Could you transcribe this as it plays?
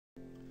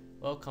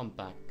Welcome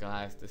back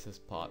guys, this is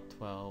part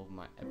 12,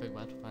 my Epic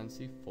Battle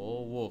Fantasy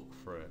 4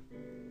 walkthrough.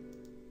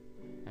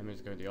 Let me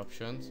just go to the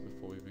options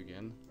before we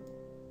begin.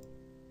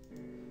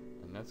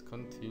 And let's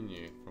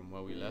continue from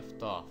where we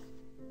left off.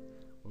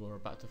 We were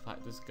about to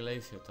fight this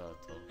glacier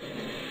turtle,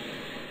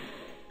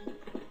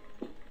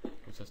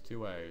 which has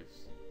two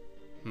ways.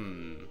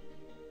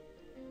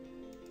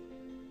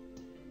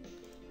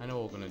 I know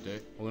what we're gonna do.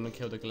 We're gonna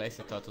kill the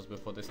glacier turtles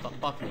before they start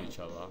buffing each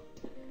other.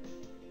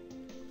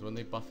 Because when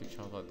they buff each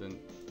other, then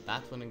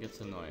that's when it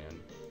gets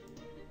annoying.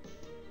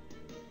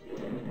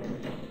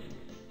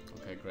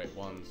 Okay, great,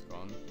 one's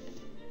gone.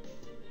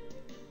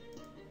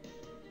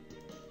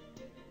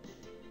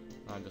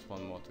 Now just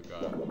one more to go.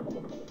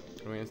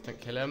 Can we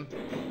instant kill him?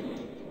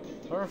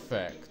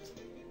 Perfect.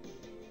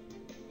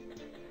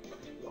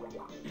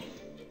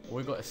 All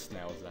we got is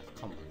snails left.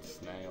 Come on,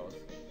 snails.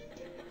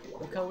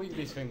 Look how weak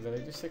these things are.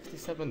 They do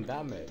 67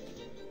 damage.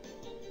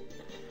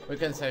 We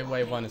can say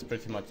wave 1 is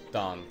pretty much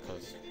done,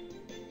 because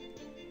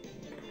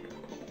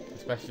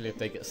especially if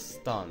they get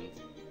stunned.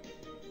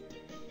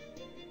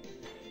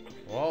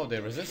 Whoa, they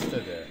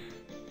resisted it.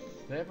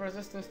 They have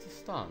resistance to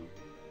stun.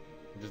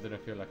 It just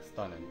didn't feel like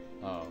stunning.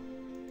 Oh.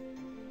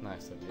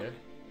 Nice of you.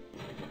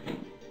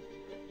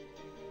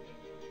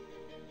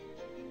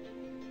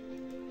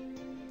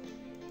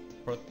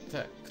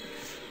 Protect.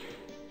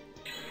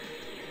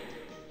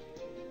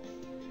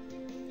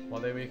 What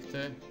are they weak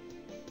to?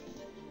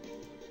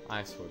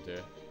 Ice will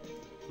do.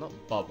 Not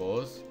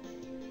bubbles.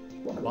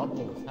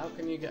 Bubbles? How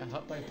can you get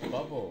hurt by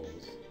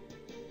bubbles?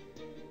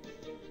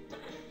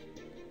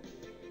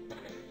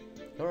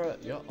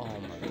 You're oh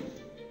man.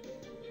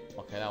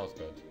 Okay, that was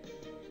good.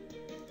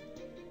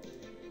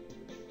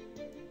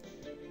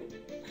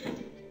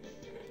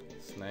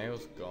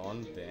 Snail's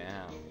gone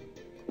down.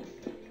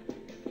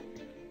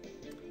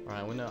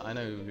 Alright, I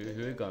know who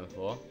we're going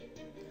for.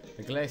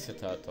 The glacier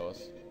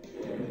turtles.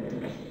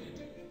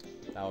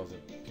 That was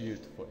a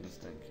beautiful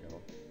instant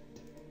kill.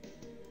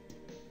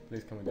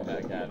 Please can we do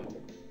that again?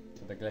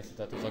 So the glacier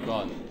turtles are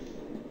gone.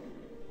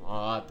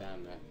 Ah,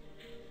 damn it.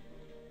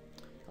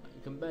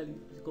 You can barely,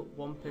 he's got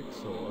 1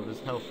 pixel of his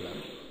health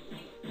left.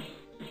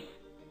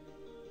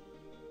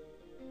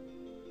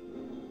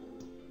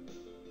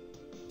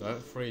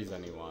 Don't freeze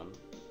anyone.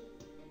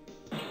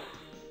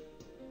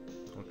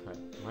 Okay,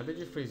 why did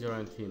you freeze your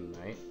own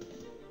teammate?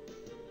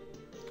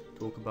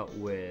 Talk about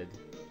weird.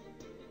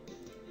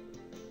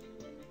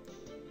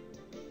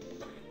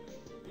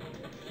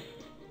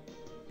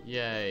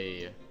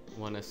 Yay,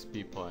 1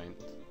 SP point.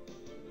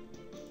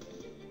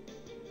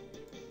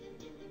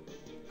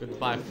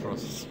 Goodbye,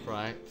 Frost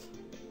Sprite.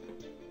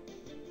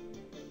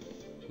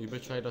 You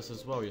betrayed us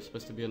as well. You're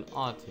supposed to be on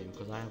our team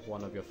because I have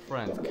one of your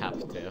friends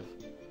captive.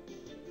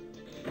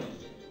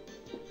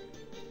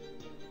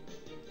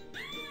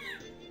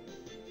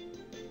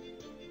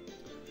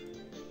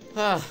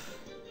 Ah.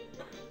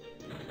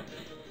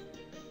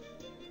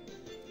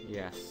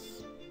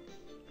 Yes.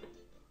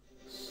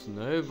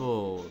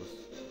 Snowballs.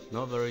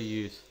 Not very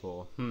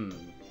useful. I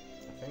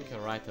think you're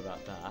right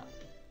about that.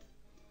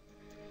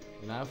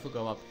 Now if we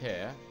go up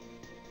here,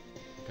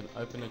 we can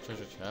open a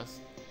treasure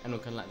chest and we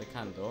can light the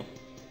candle.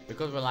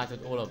 Because we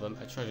lighted all of them,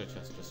 a treasure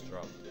chest just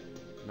dropped.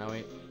 Now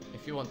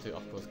if you want to,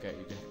 of course, get,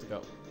 you just have to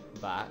go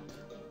back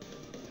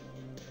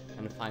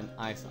and find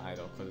Ice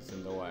Idol because it's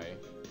in the way.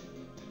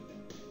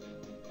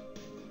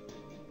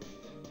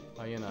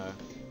 Oh, you know,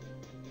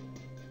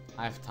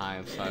 I have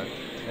time, so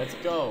let's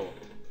go.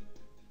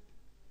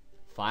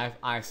 5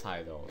 Ice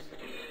Idols.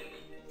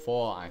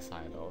 4 Ice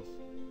Idols.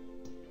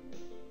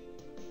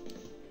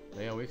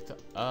 They are weak to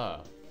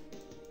Earth.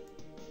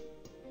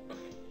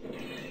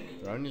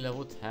 They're only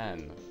level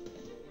 10.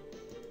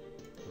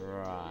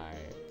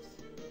 Right.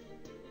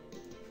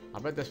 I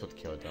bet this would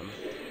kill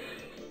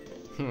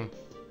them.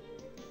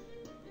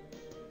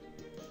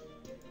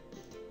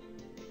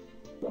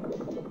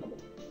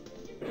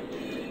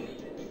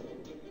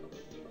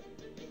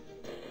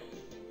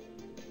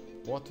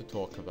 What to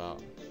talk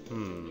about?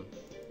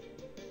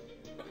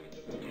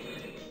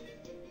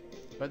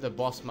 Bet the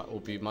boss will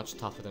be much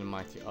tougher than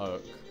Mighty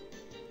Oak.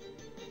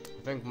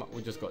 I think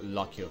we just got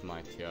lucky with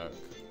Mighty Oak.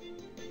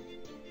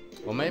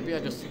 Or maybe I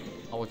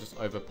was just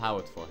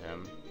overpowered for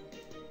him.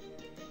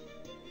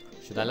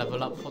 Should I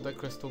level up for the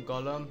Crystal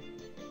Golem?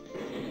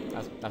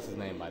 That's his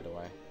name, by the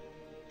way.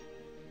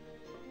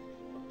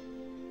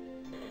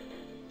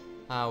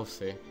 I'll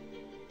see.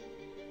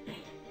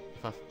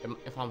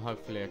 If I'm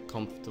hopefully a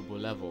comfortable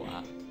level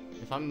at.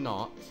 If I'm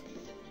not,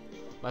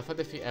 but if I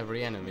defeat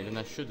every enemy, then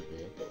I should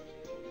be.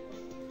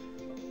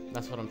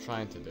 That's what I'm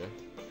trying to do.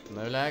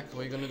 No lag,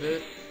 what are you gonna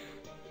do?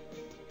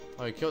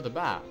 Oh, you killed the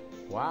bat.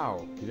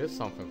 Wow, you did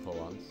something for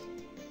once.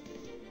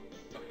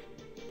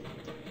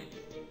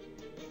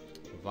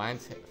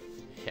 Vines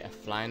hit a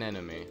flying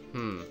enemy.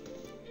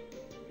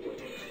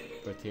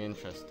 Pretty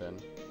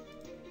interesting.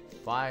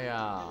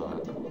 Fire!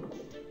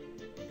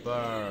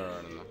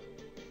 Burn!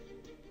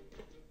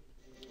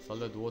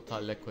 Solid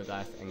water, liquid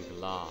ice, and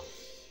glass.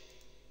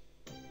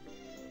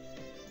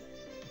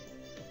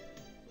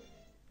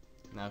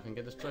 Now I can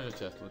get this treasure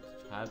chest, which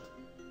had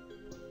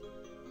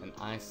an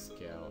ice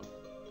skill,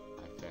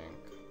 I think.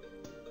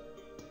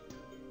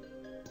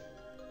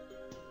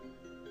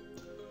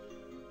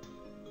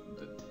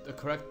 The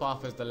correct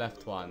path is the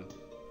left one,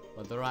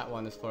 but the right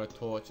one is for a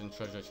torch and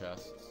treasure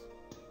chests.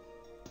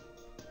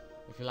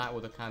 If you light all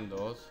the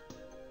candles,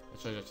 the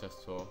treasure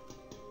chests will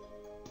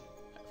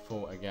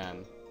full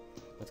again.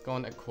 Let's go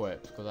on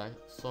equip, because I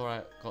saw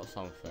I got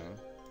something.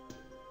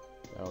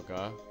 There we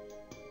go.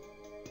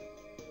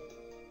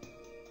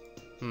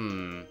 I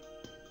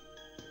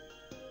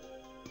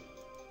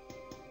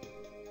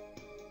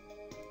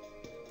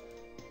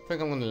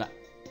think I'm gonna let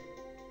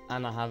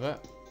Anna have it.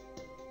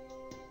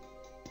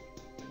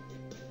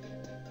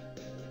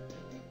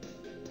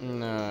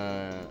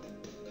 No.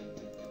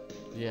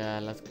 Yeah,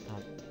 let's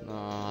have. No,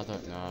 I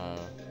don't know.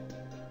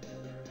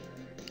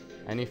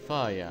 Any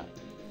fur yet?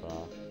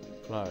 Fur.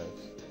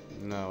 Clothes.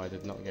 No, I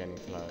did not get any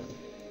clothes.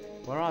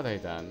 Where are they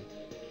then?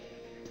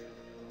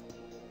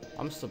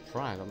 I'm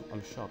surprised.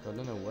 I'm shocked. I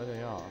don't know where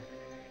they are.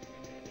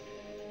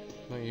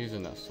 I'm not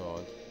using that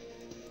sword.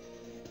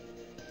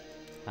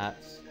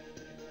 Hats.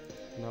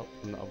 Nope,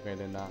 I'm not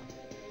upgrading that.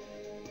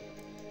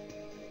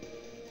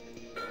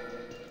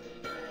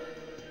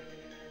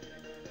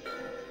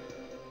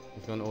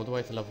 We've gone all the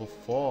way to level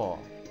 4.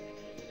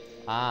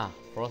 Ah,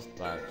 frost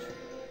badge.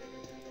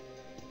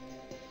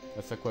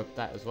 Let's equip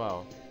that as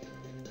well.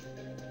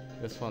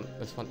 This one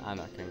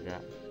Anna can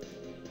get.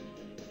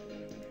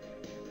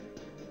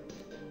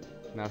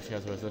 Now she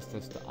has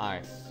resistance to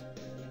ice,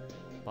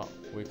 but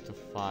weak to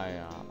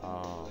fire.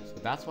 Oh, so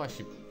that's why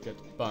she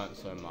gets burnt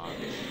so much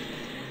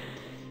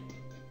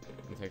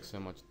and takes so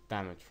much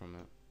damage from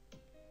it.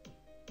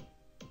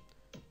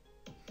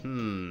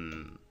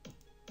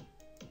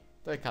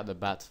 Take out the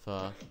bats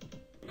first.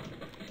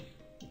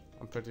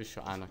 I'm pretty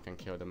sure Anna can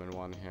kill them in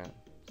one hit,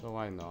 so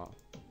why not?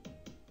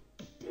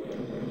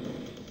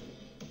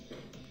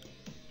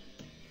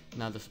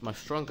 Now my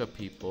stronger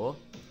people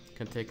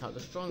can take out the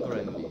stronger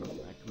enemies,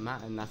 like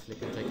Matt and Natalie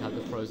can take out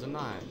the Frozen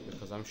Knight,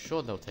 because I'm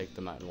sure they'll take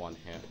them out in one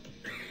hit.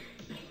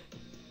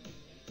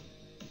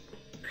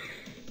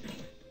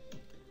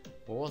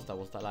 What was that?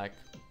 Was that like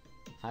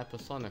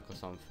Hypersonic or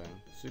something?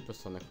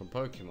 Supersonic from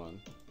Pokemon.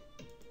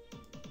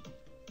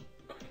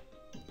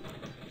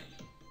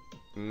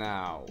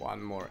 Now,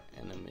 one more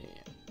enemy.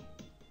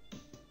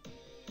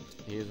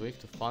 He is weak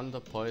to thunder,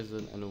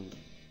 poison, and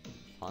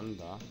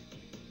thunder.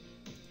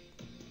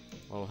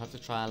 Well, we'll have to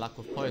try our luck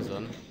with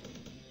poison.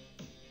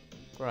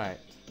 Great.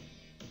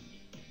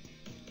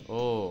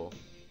 Oh,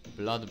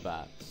 blood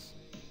bats.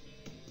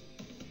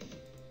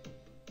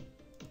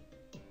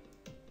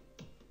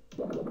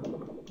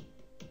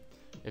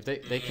 If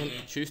they can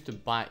choose to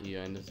bite you,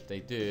 and if they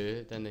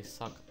do, then they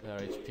suck their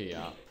HP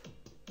up.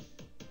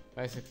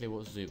 Basically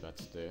what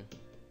Zubats do.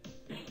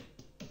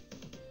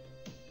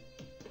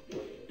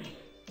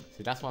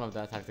 See, that's one of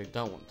the attacks they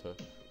don't want to.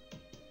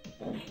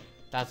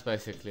 That's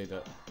basically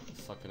the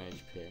sucking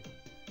HP.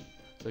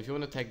 So if you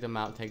want to take them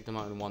out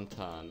in one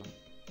turn.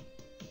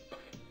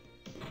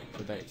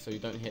 So you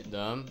don't hit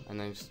them, and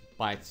then just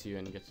bites you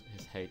and gets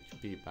his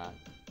HP back.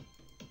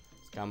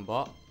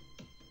 Scambot.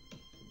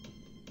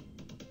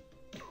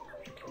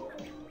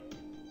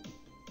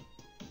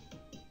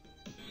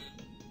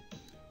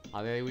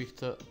 Are they weak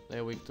to?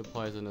 They're weak to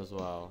poison as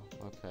well.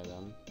 Okay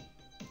then.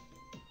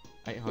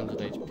 800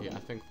 HP. I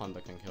think Thunder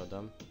can kill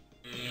them.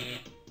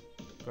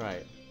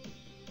 Great.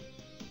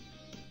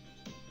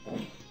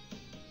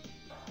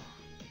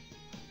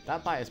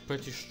 That bite is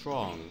pretty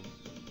strong.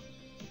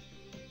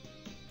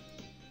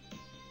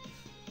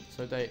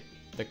 So they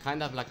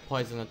kind of like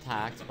poison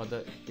attacks, but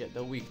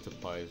they're weak to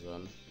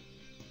poison.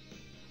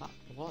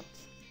 What?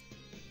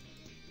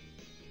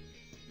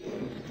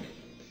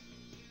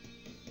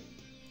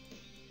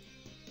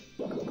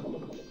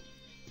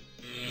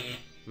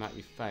 Matt,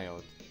 you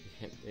failed. You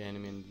hit the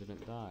enemy and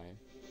didn't die.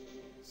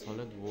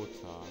 Solid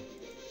water.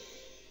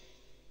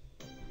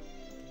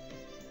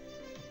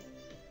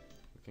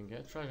 We can get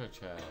a treasure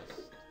chest,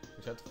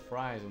 which had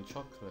fries and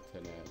chocolate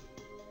in it.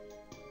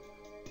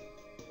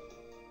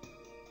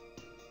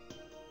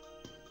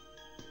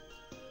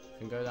 We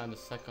can go down the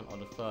second or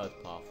the third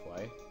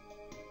pathway.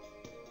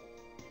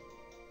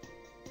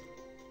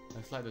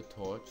 Let's light the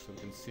torch so we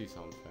can see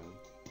something.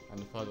 And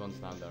the third one's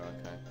down there,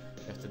 okay.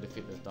 We have to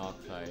defeat this dark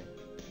clay.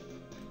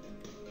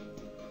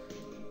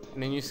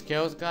 Any new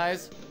skills,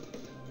 guys?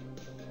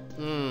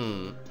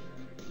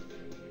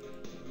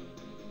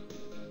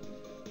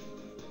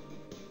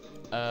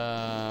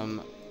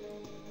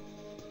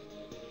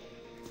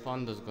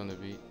 Thunder's gonna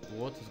be...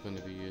 Water's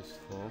gonna be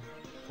useful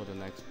for the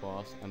next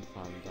boss, and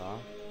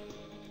Thunder.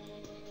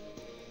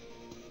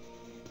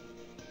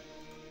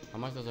 How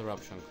much does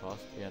Eruption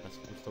cost? Yeah,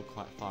 I'm still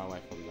quite far away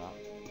from that.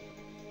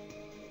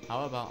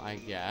 How about I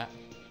get...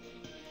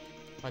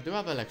 I do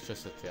have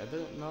electricity, I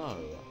didn't know.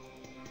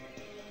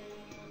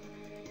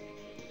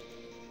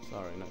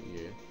 Sorry, not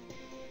you.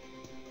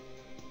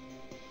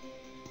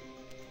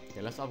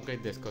 Okay, let's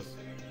upgrade this, because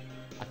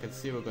I can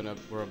see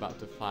we're about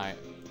to fight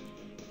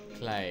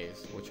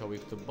clays, which are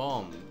weak to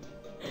bomb.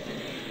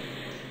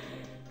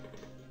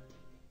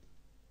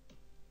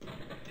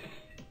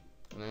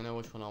 And I know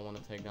which one I want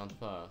to take down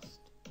first.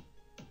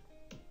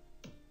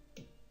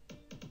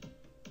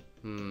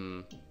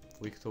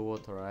 Weak to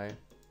water, eh?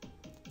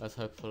 Let's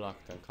hope for luck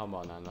then. Come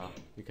on, Anna.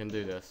 You can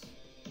do this.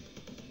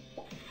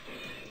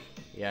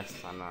 Yes,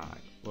 Anna.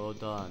 Well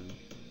done.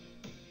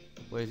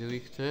 Where is he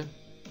weak to?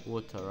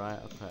 Water, right?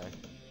 Okay.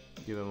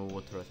 Give him a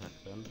water attack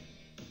then.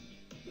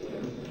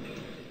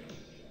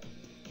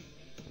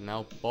 And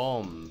now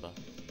bomb.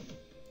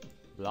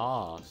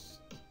 Blast.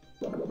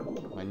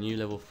 My new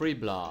level 3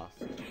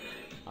 blast.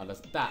 How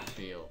does that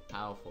feel?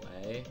 Powerful,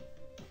 eh?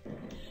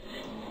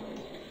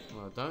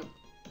 Well, don't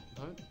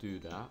do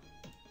that.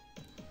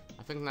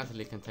 I think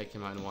Natalie can take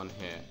him out in one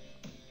hit.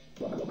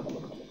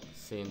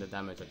 Seeing the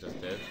damage I just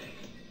did.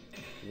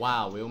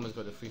 Wow, we almost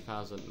got the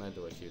 3000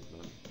 medal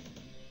achievement.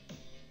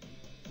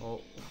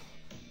 Oh,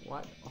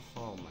 why?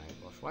 Oh my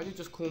gosh, why did you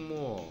just call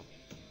more?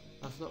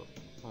 That's not.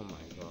 Oh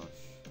my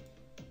gosh.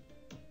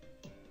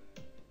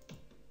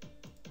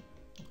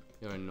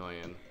 You're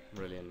annoying,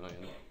 really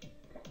annoying.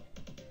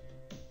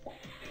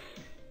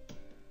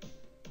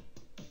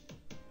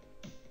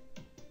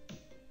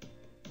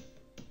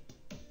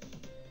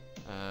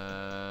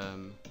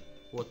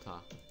 Water.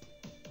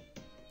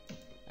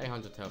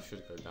 800 health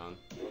should go down.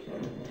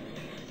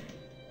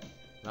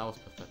 That was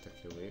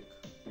pathetically weak.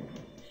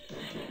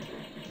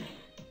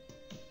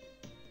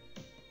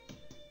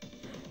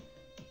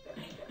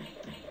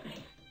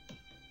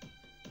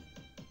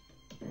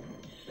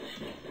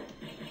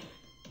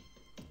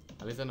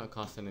 At least they're not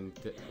casting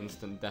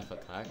instant death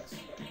attacks.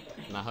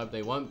 And I hope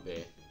they won't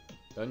be.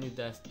 Don't you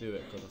dare do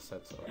it because I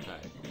said so,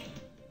 okay?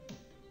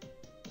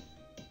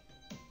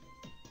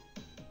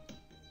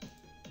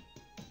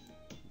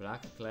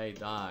 Black clay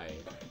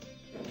died.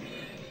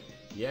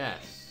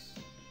 Yes!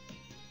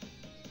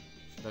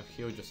 Should have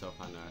healed yourself,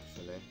 Anna,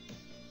 actually.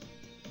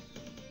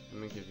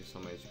 Let me give you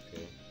some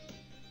HP.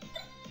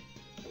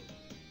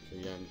 So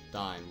you don't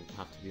die and you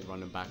have to be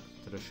running back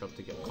to the shop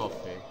to get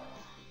coffee.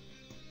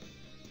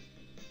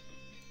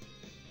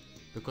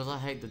 Because I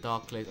hate the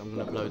dark clays, I'm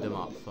gonna blow them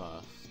up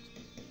first.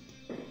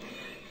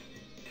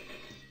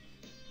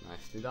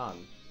 Nicely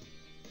done.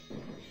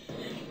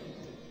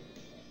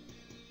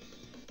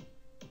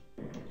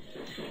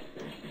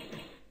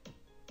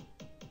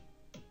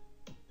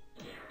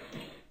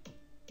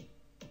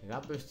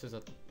 That boosts his...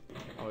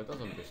 Oh, it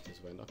doesn't boost his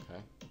wind, okay.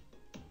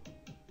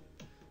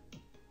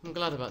 I'm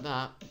glad about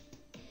that.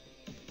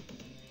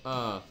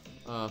 I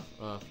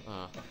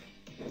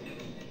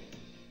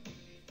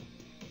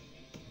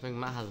think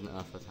Matt has an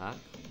earth attack,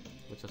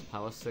 which has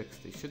power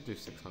 60, should do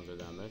 600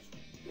 damage.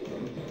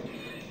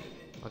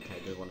 Okay,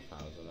 do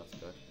 1000, that's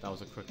good. That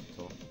was a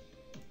critical.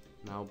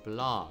 Now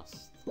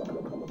blast.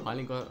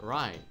 Finally got it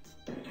right.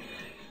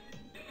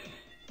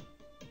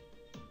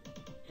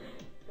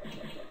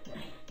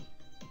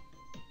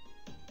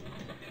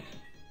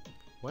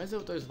 Why is it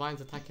with those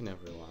vines attacking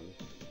everyone?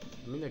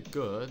 I mean, they're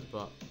good,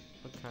 but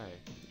okay.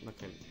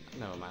 Okay,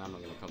 never mind, I'm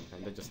not gonna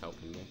complain, they're just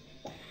helping me.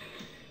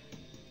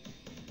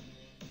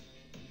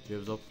 Do you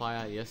absorb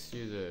fire? Yes,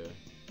 you do.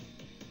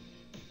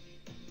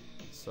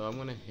 So I'm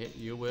gonna hit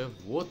you with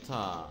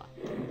water.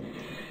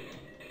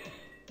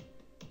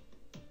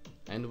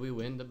 And we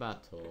win the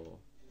battle.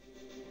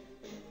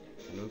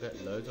 And we'll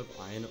get loads of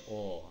iron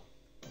ore.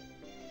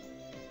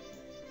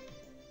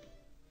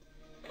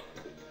 We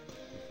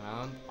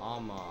found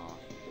armor.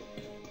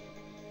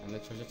 And the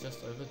treasure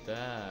chest over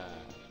there.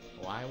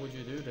 Why would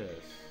you do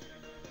this?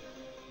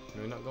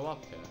 Can we not go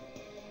up here?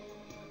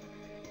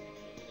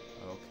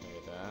 Okay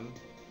then.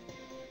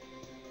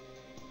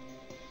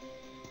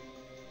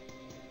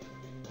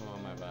 Oh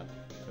my bad.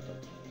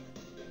 Couldn't.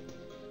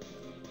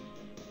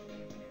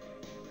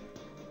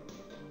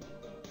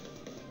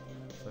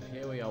 So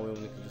here we are, we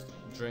can just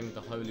drink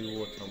the holy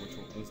water which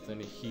will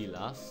instantly heal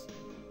us.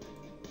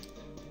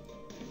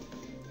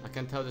 I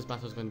can tell this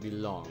battle is going to be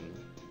long.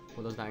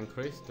 What does that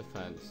increase?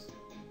 Defense.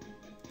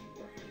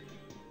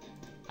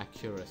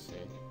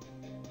 Accuracy.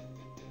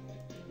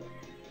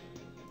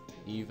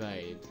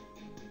 Evade.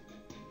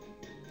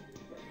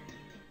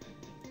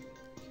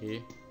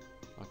 Key.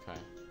 Okay.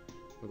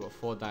 We've got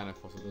 4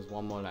 dinosaurs, so there's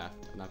one more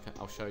left, and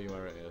I'll show you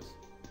where it is.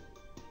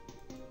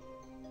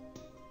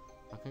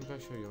 I can go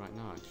show you right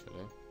now,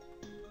 actually.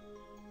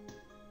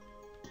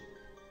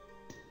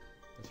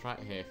 It's right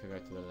here if you go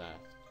to the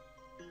left.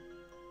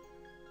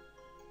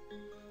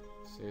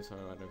 See,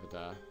 sorry, right over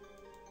there.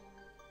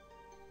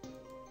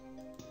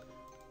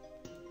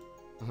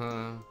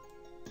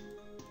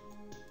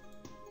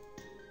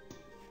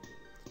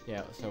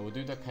 Yeah, so we'll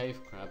do the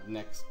cave crab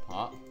next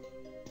part.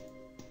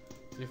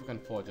 See if we can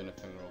forge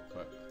anything real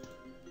quick.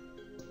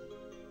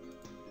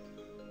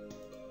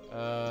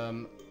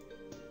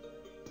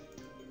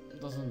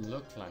 Doesn't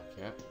look like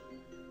it.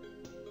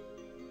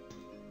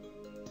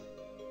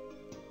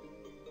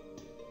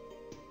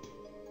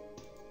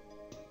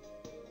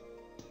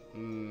 No,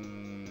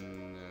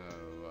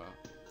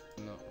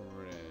 not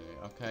really.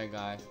 Okay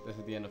guys, this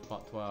is the end of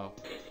part 12.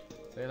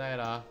 See you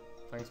later.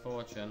 Thanks for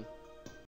watching.